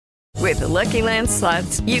With the Lucky Land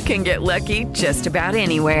Slots, you can get lucky just about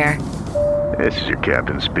anywhere. This is your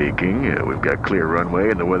captain speaking. We've got clear runway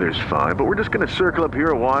and the weather's fine, but we're just going to circle up here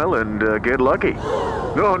a while and get lucky.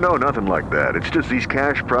 No, nothing like that. It's just these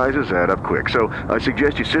cash prizes add up quick. So I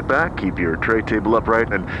suggest you sit back, keep your tray table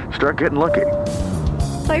upright, and start getting lucky.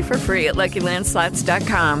 Play for free at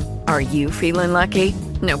LuckyLandSlots.com. Are you feeling lucky?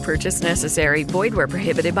 No purchase necessary. Void where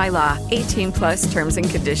prohibited by law. 18+ terms and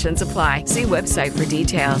conditions apply. See website for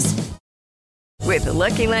details. With the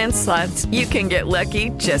Lucky Land Slots, you can get lucky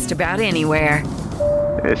just about anywhere.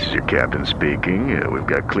 This is your captain speaking. We've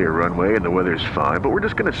got clear runway and the weather's fine, but we're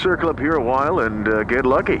just going to circle up here a while and get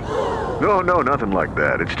lucky. No, nothing like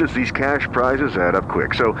that. It's just these cash prizes add up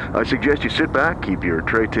quick. So I suggest you sit back, keep your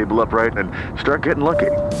tray table upright, and start getting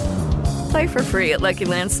lucky. Play for free at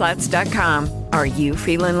LuckyLandSlots.com. Are you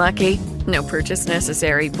feeling lucky? No purchase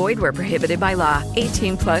necessary. Void where prohibited by law.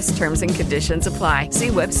 18+ terms and conditions apply. See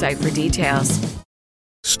website for details.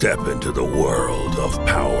 Step into the world of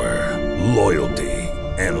power, loyalty,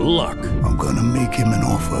 and luck. I'm gonna make him an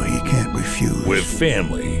offer he can't refuse. With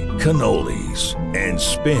family, cannolis, and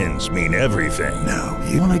spins mean everything. Now,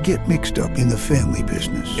 you wanna get mixed up in the family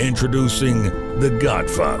business. Introducing The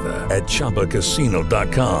Godfather at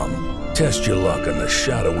ChumbaCasino.com. Test your luck in the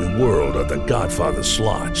shadowy world of The Godfather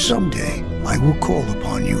slot. Someday, I will call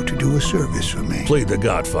upon you to do a service for me. Play The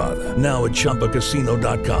Godfather, now at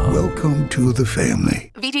ChumbaCasino.com. Welcome to the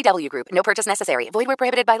family. VGW Group. No purchase necessary. Void where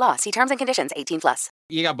prohibited by law. See terms and conditions. 18+.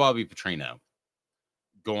 You got Bobby Petrino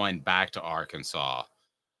going back to Arkansas.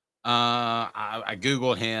 I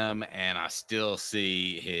Googled him, and I still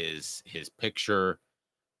see his picture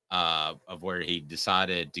of where he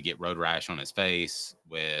decided to get road rash on his face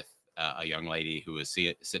with a young lady who was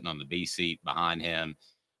sitting on the B seat behind him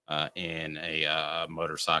in a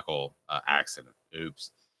motorcycle accident.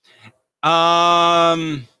 Oops.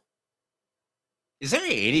 Is there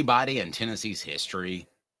anybody in Tennessee's history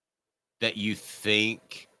that you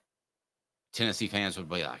think Tennessee fans would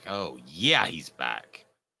be like, oh, yeah, he's back?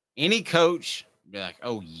 Any coach be like,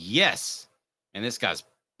 oh, yes, and this guy's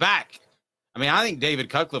back. I mean, I think David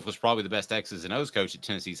Cutcliffe was probably the best X's and O's coach that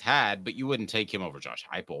Tennessee's had, but you wouldn't take him over Josh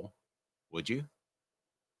Heupel, would you?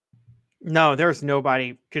 No, there's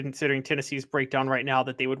nobody considering Tennessee's breakdown right now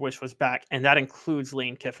that they would wish was back, and that includes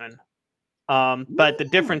Lane Kiffin. But the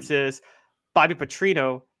difference is Bobby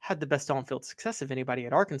Petrino had the best on-field success of anybody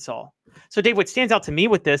at Arkansas. So, Dave, what stands out to me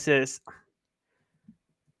with this is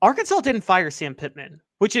Arkansas didn't fire Sam Pittman,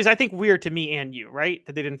 which is, I think, weird to me and you, right?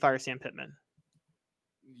 That they didn't fire Sam Pittman.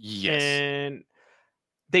 Yes. And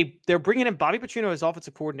they're bringing in Bobby Petrino as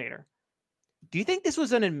offensive coordinator. Do you think this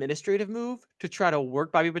was an administrative move to try to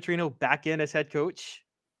work Bobby Petrino back in as head coach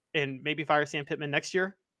and maybe fire Sam Pittman next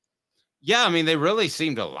year? Yeah, I mean, they really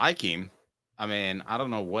seem to like him. I mean, I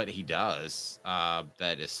don't know what he does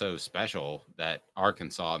that is so special that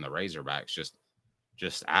Arkansas and the Razorbacks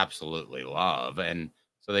just absolutely love. And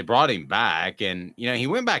so they brought him back, and, you know, he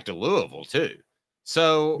went back to Louisville too.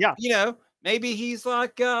 So, yeah, you know, maybe he's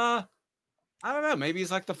like, I don't know, maybe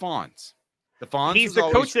he's like the Fonz. The Fonz. He's the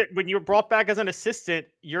coach that when you were brought back as an assistant,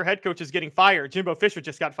 your head coach is getting fired. Jimbo Fisher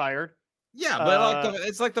just got fired. Yeah, but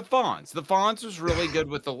it's like the Fonz. The Fonz was really good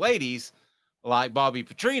with the ladies, like Bobby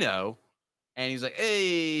Petrino. And he's like,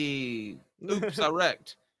 hey, oops, I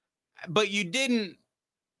wrecked. But you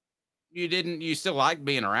still like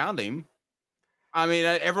being around him. I mean,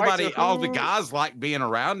 everybody, right, so all the guys like being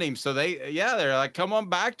around him. So they're like, come on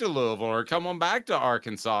back to Louisville or come on back to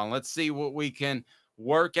Arkansas and let's see what we can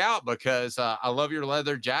work out because I love your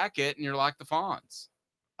leather jacket and you're like the Fonz.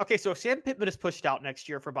 Okay, so if Sam Pittman is pushed out next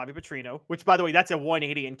year for Bobby Petrino, which, by the way, that's a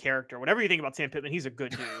 180 in character. Whatever you think about Sam Pittman, he's a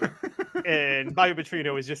good dude. And Bobby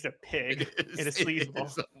Petrino is just a pig in a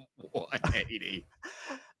sleazeball. 180.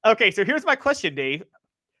 Okay, so here's my question, Dave.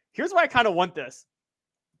 Here's why I kind of want this.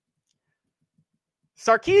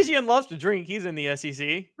 Sarkisian loves to drink. He's in the SEC.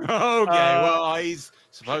 Okay, well, he's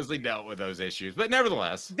supposedly dealt with those issues. But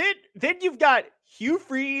nevertheless. Then you've got Hugh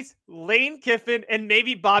Freeze, Lane Kiffin, and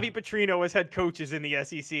maybe Bobby Petrino as head coaches in the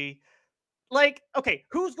SEC. Like, okay,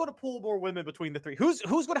 who's going to pull more women between the three? Who's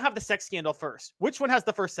going to have the sex scandal first? Which one has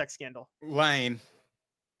the first sex scandal? Lane.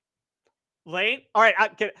 All right.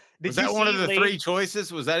 Was that one of the three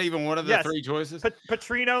choices? Was that even one of the three choices?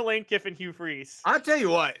 Petrino, Lane Kiffin, Hugh Freeze. I'll tell you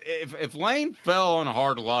what, if Lane fell on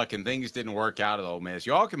hard luck and things didn't work out at Ole Miss,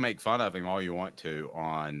 y'all can make fun of him all you want to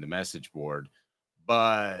on the message board.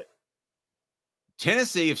 But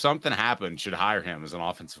Tennessee, if something happened, should hire him as an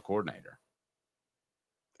offensive coordinator.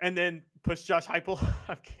 And then push Josh Heupel.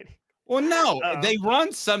 I'm kidding. Well, no, they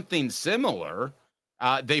run something similar.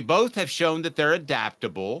 They both have shown that they're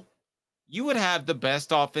adaptable. you would have the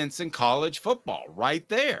best offense in college football right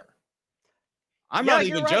there. I'm Yeah, not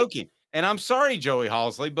you're even right. joking. And I'm sorry, Joey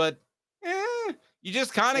Halsley, but you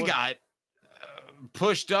just kind of got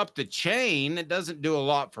pushed up the chain. It doesn't do a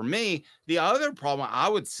lot for me. The other problem I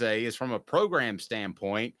would say is from a program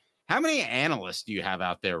standpoint, how many analysts do you have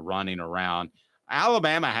out there running around?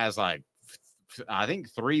 Alabama has like, I think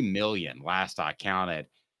 3 million last I counted.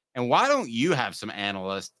 And why don't you have some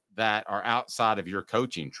analysts that are outside of your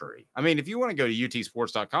coaching tree? I mean, if you want to go to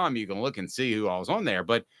utsports.com, you can look and see who I was on there,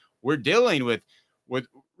 but we're dealing with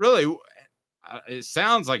really, it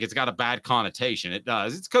sounds like it's got a bad connotation. It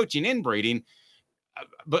does. It's coaching inbreeding.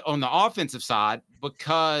 But on the offensive side,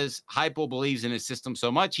 because Heupel believes in his system so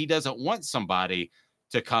much, he doesn't want somebody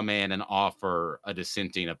to come in and offer a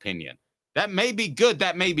dissenting opinion. That may be good.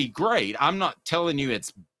 That may be great. I'm not telling you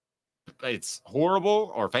it's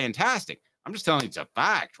horrible or fantastic. I'm just telling you it's a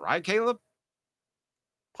fact, right, Caleb?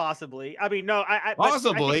 Possibly. I mean, no,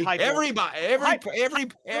 Possibly. I think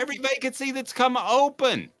Every vacancy that's come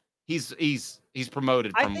open, he's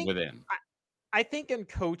promoted from within. I think in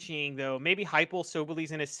coaching, though, maybe Heupel so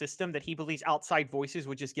believes in his system that he believes outside voices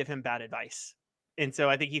would just give him bad advice. And so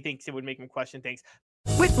I think he thinks it would make him question things.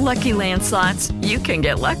 With Lucky Land Slots, you can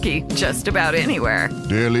get lucky just about anywhere.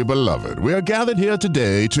 Dearly beloved, we are gathered here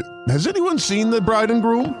today to... Has anyone seen the bride and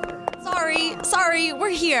groom? Sorry, we're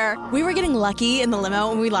here. We were getting lucky in the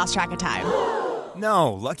limo and we lost track of time.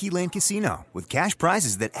 No, Lucky Land Casino, with cash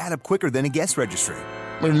prizes that add up quicker than a guest registry.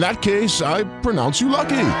 In that case, I pronounce you lucky.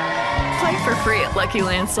 Play for free at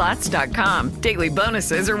LuckyLandSlots.com. Daily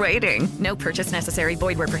bonuses are waiting. No purchase necessary.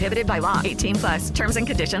 Void where prohibited by law. 18+. Terms and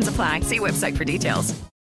conditions apply. See website for details.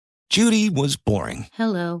 Judy was boring.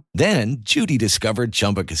 Hello. Then Judy discovered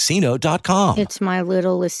ChumbaCasino.com. It's my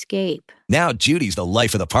little escape. Now Judy's the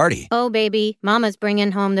life of the party. Oh, baby, mama's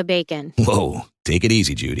bringing home the bacon. Whoa, take it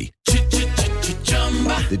easy, Judy.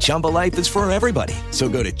 The Chumba life is for everybody. So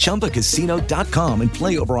go to ChumbaCasino.com and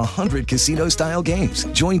play over 100 casino-style games.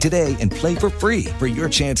 Join today and play for free for your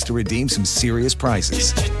chance to redeem some serious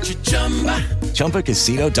prizes.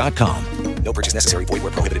 ChumbaCasino.com. No purchase necessary. Void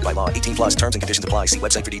where prohibited by law. 18+ terms and conditions apply. See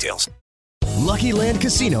website for details. Lucky Land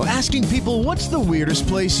Casino, asking people, what's the weirdest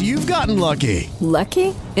place you've gotten lucky?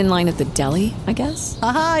 Lucky? In line at the deli, I guess?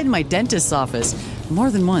 Aha, in my dentist's office. More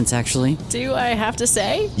than once, actually. Do I have to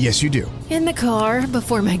say? Yes, you do. In the car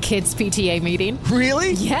before my kids' PTA meeting.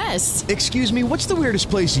 Really? Yes. Excuse me, what's the weirdest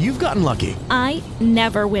place you've gotten lucky? I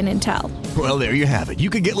never win and tell. Well, there you have it. You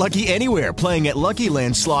can get lucky anywhere, playing at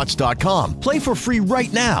LuckyLandSlots.com. Play for free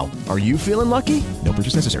right now. Are you feeling lucky? No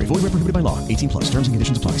purchase necessary. Void where prohibited by law. 18+. Terms and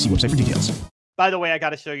conditions apply. See website for details. By the way, I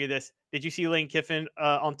got to show you this. Did you see Lane Kiffin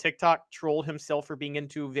on TikTok trolled himself for being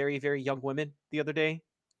into very, very young women the other day?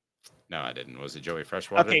 No, I didn't. Was it Joey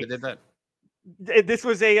Freshwater that did that? This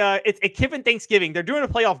was it's a Kiffin Thanksgiving. They're doing a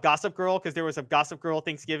playoff Gossip Girl because there was a Gossip Girl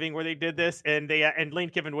Thanksgiving where they did this, and and Lane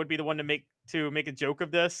Kiffin would be the one to make a joke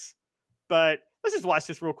of this. But let's just watch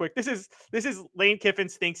this real quick. This is Lane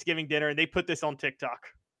Kiffin's Thanksgiving dinner, and they put this on TikTok.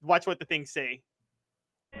 Watch what the things say.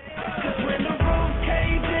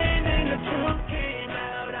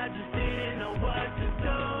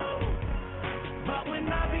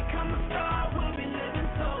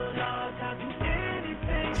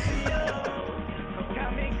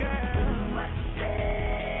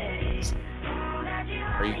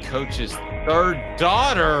 Are you coach's third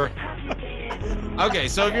daughter? Okay,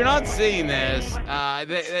 so if you're not seeing this,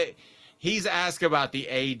 he's asked about the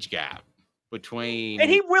age gap between,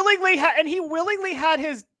 and he willingly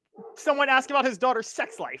had someone ask about his daughter's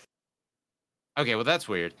sex life. Okay, well that's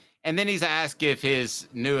weird. And then he's asked if his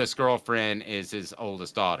newest girlfriend is his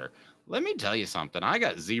oldest daughter. Let me tell you something. I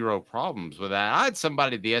got zero problems with that. I had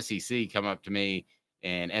somebody at the SEC come up to me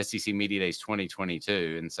in SEC Media Days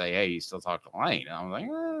 2022 and say, hey, you still talk to Lane? And I was like,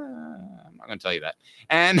 I'm not going to tell you that.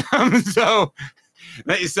 And so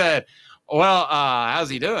they said, well, how's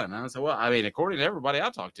he doing? And I said, well, I mean, according to everybody I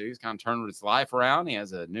talked to, he's kind of turned his life around. He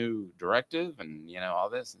has a new directive and, all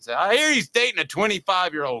this. And said, I hear he's dating a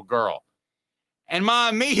 25-year-old girl. And my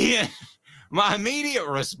immediate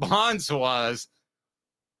response was,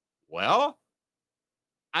 well,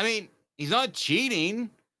 I mean, he's not cheating.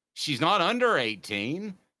 She's not under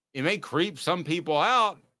 18. It may creep some people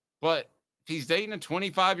out, but if he's dating a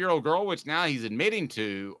 25-year-old girl, which now he's admitting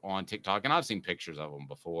to on TikTok, and I've seen pictures of him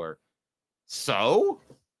before. So,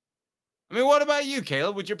 I mean, what about you,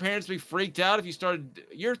 Caleb? Would your parents be freaked out if you started?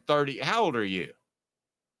 You're 30. How old are you?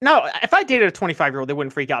 No, if I dated a 25-year-old, they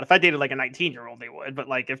wouldn't freak out. If I dated like a 19-year-old, they would. But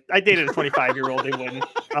like if I dated a 25-year-old, they wouldn't.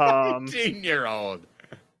 19-year-old.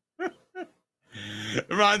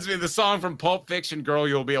 Reminds me of the song from Pulp Fiction, Girl,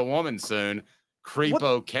 You'll Be a Woman Soon.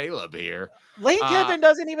 creepo Caleb here. Lane Kiffin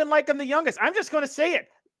doesn't even like him the youngest. I'm just going to say it.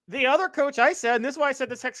 The other coach I said, and this is why I said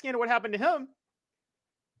the sex scandal, what happened to him.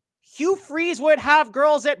 Hugh Freeze would have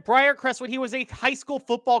girls at Briarcrest when he was a high school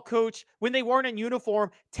football coach, when they weren't in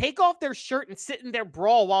uniform, take off their shirt and sit in their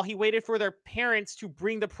brawl while he waited for their parents to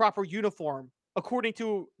bring the proper uniform, according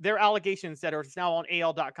to their allegations that are now on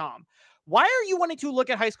AL.com. Why are you wanting to look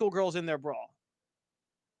at high school girls in their brawl?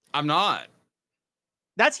 I'm not.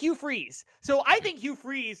 That's Hugh Freeze. So I think Hugh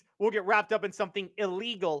Freeze will get wrapped up in something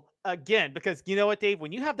illegal again, because you know what, Dave?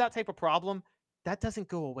 When you have that type of problem, that doesn't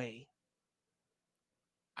go away.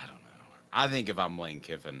 I don't know. I think if I'm Lane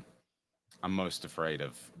Kiffin, I'm most afraid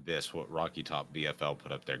of this, what Rocky Top BFL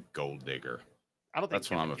put up there, gold digger. I don't think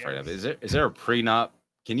that's what I'm afraid of. Is there a prenup?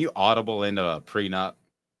 Can you audible into a prenup?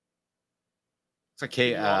 It's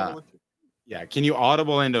okay. Yeah. Can you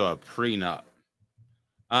audible into a prenup?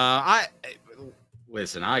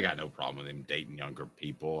 Listen, I got no problem with him dating younger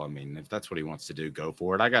people. I mean, if that's what he wants to do, go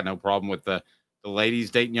for it. I got no problem with the ladies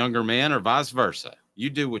dating younger men or vice versa. You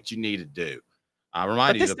do what you need to do. I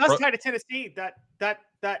remind you, this does tie to Tennessee.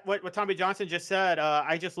 That what Tommy Johnson just said.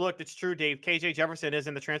 I just looked. It's true, Dave. KJ Jefferson is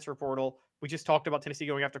in the transfer portal. We just talked about Tennessee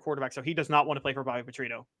going after quarterback, so he does not want to play for Bobby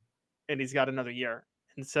Petrino, and he's got another year.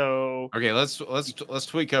 And so, okay, let's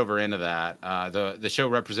tweak over into that. The show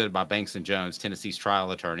represented by Banks and Jones, Tennessee's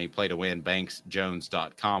trial attorney, play to win.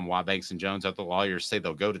 BanksJones.com. Why Banks and Jones? After the lawyers say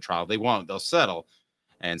they'll go to trial, they won't. They'll settle.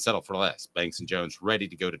 And settle for less. Banks and Jones ready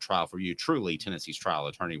to go to trial for you. Truly, Tennessee's trial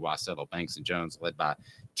attorney. Why settle? Banks and Jones, led by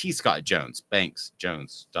T. Scott Jones.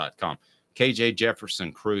 BanksJones.com. KJ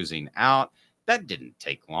Jefferson cruising out. That didn't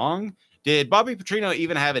take long. Did Bobby Petrino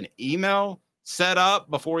even have an email set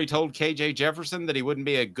up before he told KJ Jefferson that he wouldn't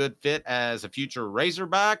be a good fit as a future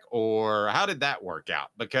Razorback? Or how did that work out?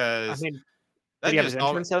 Because did he have his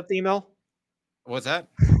intern set up the email? What's that?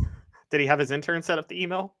 Did he have his intern set up the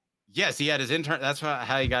email? Yes, he had his intern. That's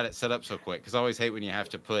how he got it set up so quick. Because I always hate when you have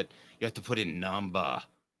to put in number.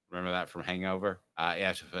 Remember that from Hangover? You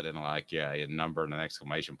have to put in a number and an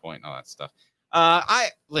exclamation point and all that stuff.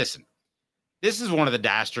 Listen. This is one of the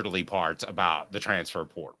dastardly parts about the transfer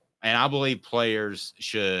portal, and I believe players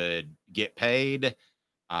should get paid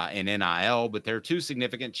in NIL. But there are two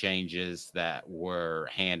significant changes that were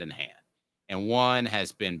hand in hand. And one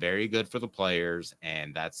has been very good for the players,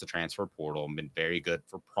 and that's the transfer portal, and been very good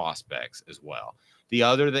for prospects as well. The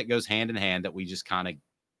other that goes hand in hand that we just kind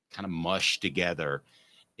of mush together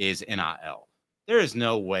is NIL. There is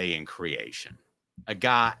no way in creation a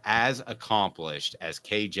guy as accomplished as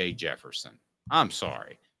KJ Jefferson, I'm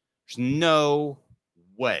sorry, there's no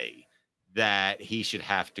way that he should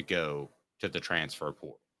have to go to the transfer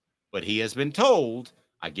portal. But he has been told,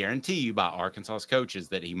 I guarantee you, by Arkansas's coaches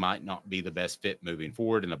that he might not be the best fit moving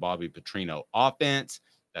forward in the Bobby Petrino offense.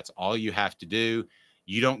 That's all you have to do.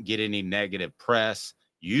 You don't get any negative press.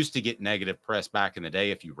 You used to get negative press back in the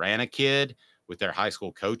day. If you ran a kid with their high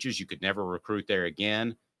school coaches, you could never recruit there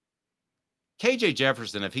again. KJ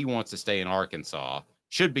Jefferson, if he wants to stay in Arkansas,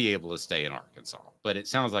 should be able to stay in Arkansas. But it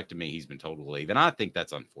sounds like to me he's been told to leave. And I think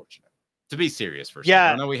that's unfortunate. To be serious for a second.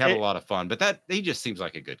 I know we have a lot of fun, but he just seems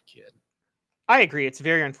like a good kid. I agree. It's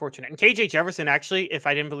very unfortunate. And KJ Jefferson, actually, if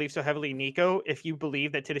I didn't believe so heavily in Nico, if you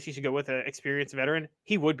believe that Tennessee should go with an experienced veteran,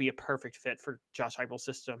 he would be a perfect fit for Josh Heupel's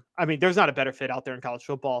system. I mean, there's not a better fit out there in college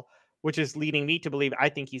football, which is leading me to believe I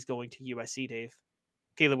think he's going to USC, Dave.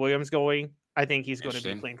 Caleb Williams going. I think he's going to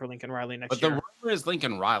be playing for Lincoln Riley next year. But the rumor is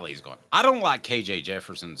Lincoln Riley's going. I don't like KJ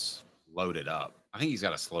Jefferson's loaded up. I think he's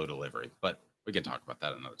got a slow delivery, but we can talk about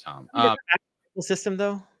that another time. System,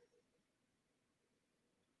 though?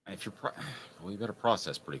 If you're, you better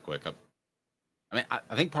process pretty quick.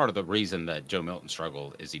 I think part of the reason that Joe Milton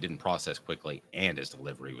struggled is he didn't process quickly, and his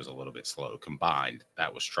delivery was a little bit slow. Combined,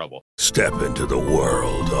 that was trouble. Step into the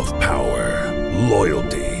world of power,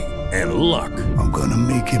 loyalty, and luck. I'm gonna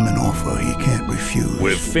make him an offer he can't refuse.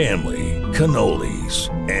 With family, cannolis,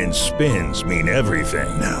 and spins mean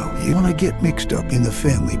everything. Now, you wanna get mixed up in the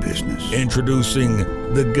family business. Introducing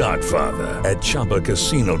The Godfather at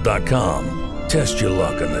ChumbaCasino.com. Test your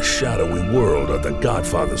luck in the shadowy world of The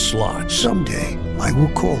Godfather slot. Someday, I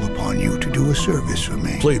will call upon you to do a service for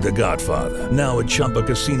me. Play The Godfather, now at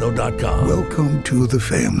ChumbaCasino.com. Welcome to the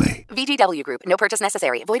family. VGW Group. No purchase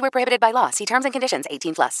necessary. Void where prohibited by law. See terms and conditions.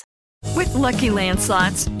 18+. With Lucky Land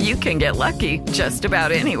Slots, you can get lucky just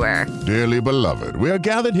about anywhere. Dearly beloved, we are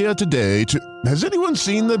gathered here today to... Has anyone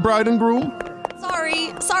seen the bride and groom?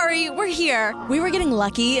 Sorry, we're here. We were getting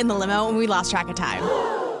lucky in the limo and we lost track of time.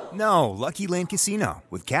 No, Lucky Land Casino,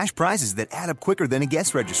 with cash prizes that add up quicker than a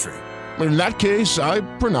guest registry. In that case, I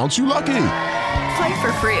pronounce you lucky. Play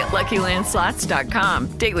for free at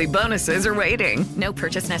LuckyLandSlots.com. Daily bonuses are waiting. No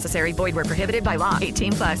purchase necessary. Void where prohibited by law.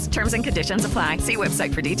 18 plus. Terms and conditions apply. See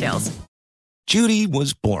website for details. Judy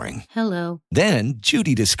was boring. Hello. Then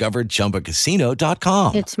Judy discovered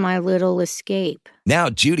ChumbaCasino.com. It's my little escape. Now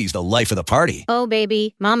Judy's the life of the party. Oh,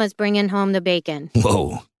 baby, mama's bringing home the bacon.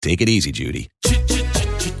 Whoa, take it easy, Judy.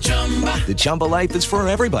 The Chumba life is for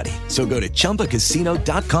everybody. So go to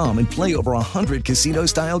ChumbaCasino.com and play over 100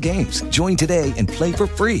 casino-style games. Join today and play for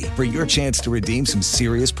free for your chance to redeem some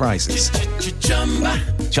serious prizes.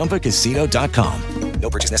 ChumbaCasino.com. No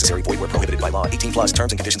purchase necessary. Void where prohibited by law. 18 plus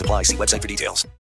terms and conditions apply. See website for details.